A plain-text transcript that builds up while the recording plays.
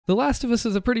The Last of Us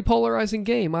is a pretty polarizing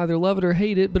game, either love it or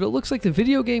hate it, but it looks like the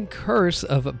video game curse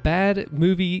of bad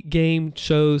movie, game,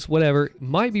 shows, whatever,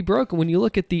 might be broken when you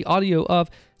look at the audio of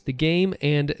the game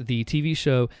and the TV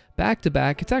show back to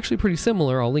back. It's actually pretty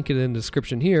similar. I'll link it in the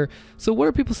description here. So what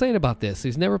are people saying about this?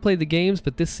 He's never played the games,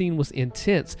 but this scene was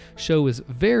intense. Show is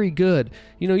very good.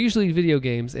 You know, usually video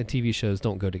games and TV shows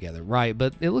don't go together, right?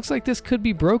 But it looks like this could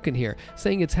be broken here,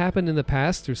 saying it's happened in the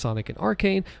past through Sonic and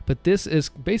Arcane, but this is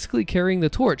basically carrying the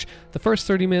torch. The first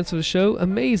 30 minutes of the show,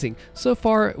 amazing. So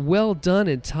far, well done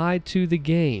and tied to the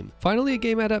game. Finally, a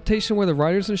game adaptation where the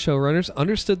writers and showrunners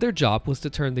understood their job was to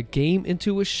turn the game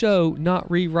into a show, not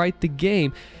rewrite the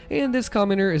game. And this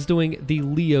commenter is doing the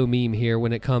Leo meme here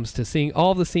when it comes to seeing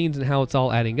all the scenes and how it's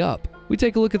all adding up. We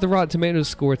take a look at the Rotten Tomatoes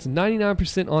score. It's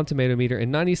 99% on Tomato Meter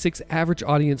and 96 average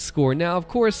audience score. Now, of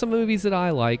course, some movies that I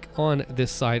like on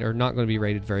this site are not going to be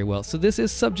rated very well, so this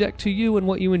is subject to you and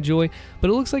what you enjoy, but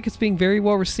it looks like it's being very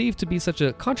well received to be such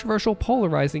a controversial,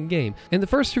 polarizing game. And the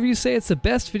first reviews say it's the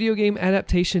best video game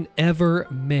adaptation ever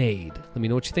made. Let me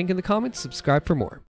know what you think in the comments. Subscribe for more.